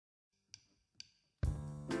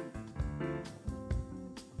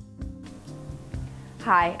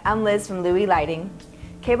Hi, I'm Liz from Louie Lighting.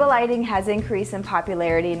 Cable lighting has increased in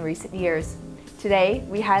popularity in recent years. Today,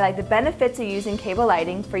 we highlight the benefits of using cable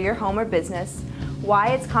lighting for your home or business, why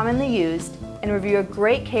it's commonly used, and review a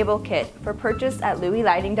great cable kit for purchase at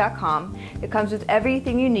LouieLighting.com. It comes with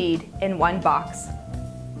everything you need in one box.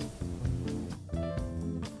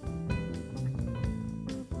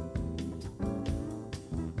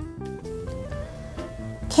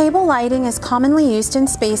 Cable lighting is commonly used in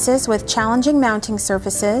spaces with challenging mounting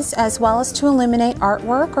surfaces, as well as to illuminate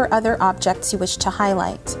artwork or other objects you wish to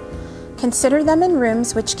highlight. Consider them in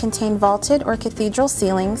rooms which contain vaulted or cathedral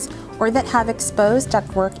ceilings or that have exposed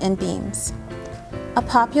ductwork and beams. A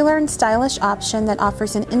popular and stylish option that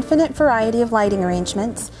offers an infinite variety of lighting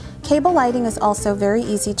arrangements, cable lighting is also very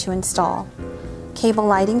easy to install. Cable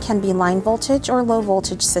lighting can be line voltage or low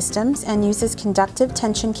voltage systems and uses conductive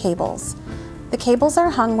tension cables. The cables are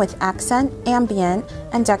hung with accent, ambient,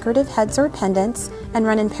 and decorative heads or pendants and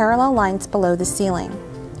run in parallel lines below the ceiling.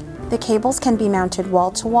 The cables can be mounted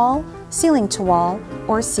wall-to-wall, ceiling-to-wall,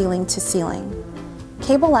 or ceiling-to-ceiling.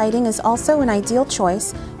 Cable lighting is also an ideal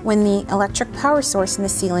choice when the electric power source in the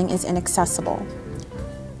ceiling is inaccessible.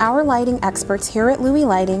 Our lighting experts here at Louie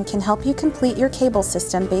Lighting can help you complete your cable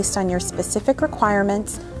system based on your specific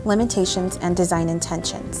requirements, limitations, and design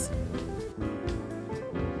intentions.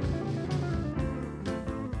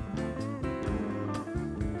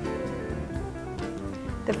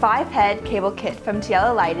 The 5-head cable kit from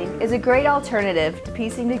Tiella Lighting is a great alternative to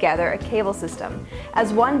piecing together a cable system,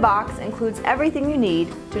 as one box includes everything you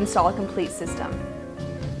need to install a complete system.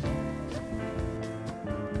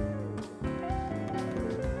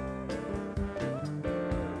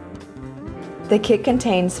 The kit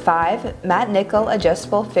contains 5 matte nickel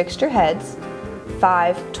adjustable fixture heads,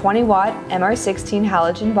 5 20-watt MR16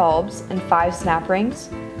 halogen bulbs and 5 snap rings,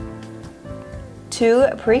 2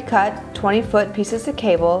 pre-cut 20-foot pieces of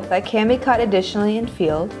cable that can be cut additionally in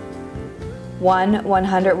field, 1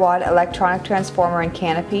 100-watt electronic transformer and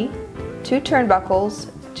canopy, 2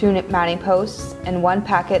 turnbuckles, 2 mounting posts, and 1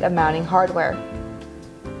 packet of mounting hardware.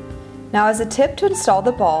 Now, as a tip to install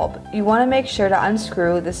the bulb, you want to make sure to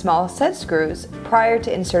unscrew the small set screws prior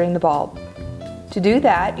to inserting the bulb. To do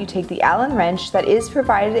that, you take the Allen wrench that is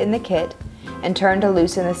provided in the kit and turn to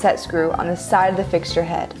loosen the set screw on the side of the fixture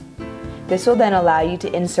head. This will then allow you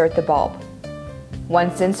to insert the bulb.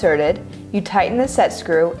 Once inserted, you tighten the set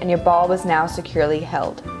screw and your bulb is now securely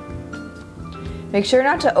held. Make sure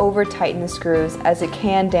not to over-tighten the screws as it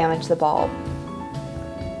can damage the bulb.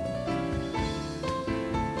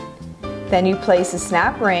 Then you place a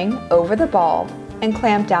snap ring over the bulb and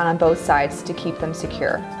clamp down on both sides to keep them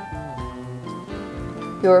secure.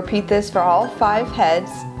 You'll repeat this for all 5 heads,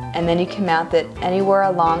 and then you can mount it anywhere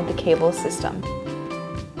along the cable system.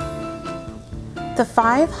 The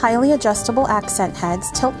 5 highly adjustable accent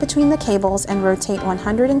heads tilt between the cables and rotate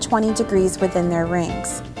 120 degrees within their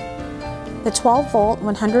rings. The 12-volt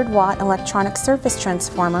 100-watt electronic surface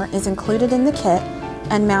transformer is included in the kit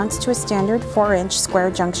and mounts to a standard 4-inch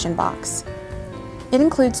square junction box. It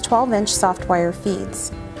includes 12-inch soft wire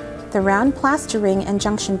feeds. The round plaster ring and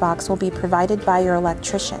junction box will be provided by your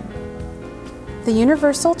electrician. The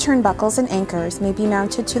universal turnbuckles and anchors may be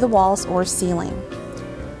mounted to the walls or ceiling.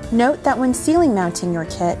 Note that when ceiling mounting your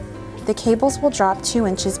kit, the cables will drop 2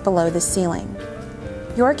 inches below the ceiling.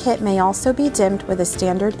 Your kit may also be dimmed with a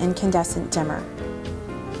standard incandescent dimmer.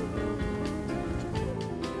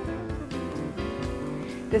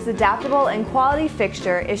 This adaptable and quality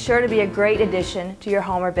fixture is sure to be a great addition to your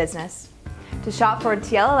home or business. To shop for a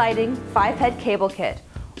Tiella Lighting 5-head cable kit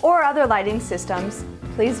or other lighting systems,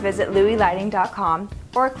 please visit LouieLighting.com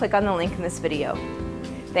or click on the link in this video.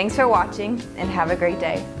 Thanks for watching and have a great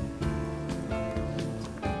day.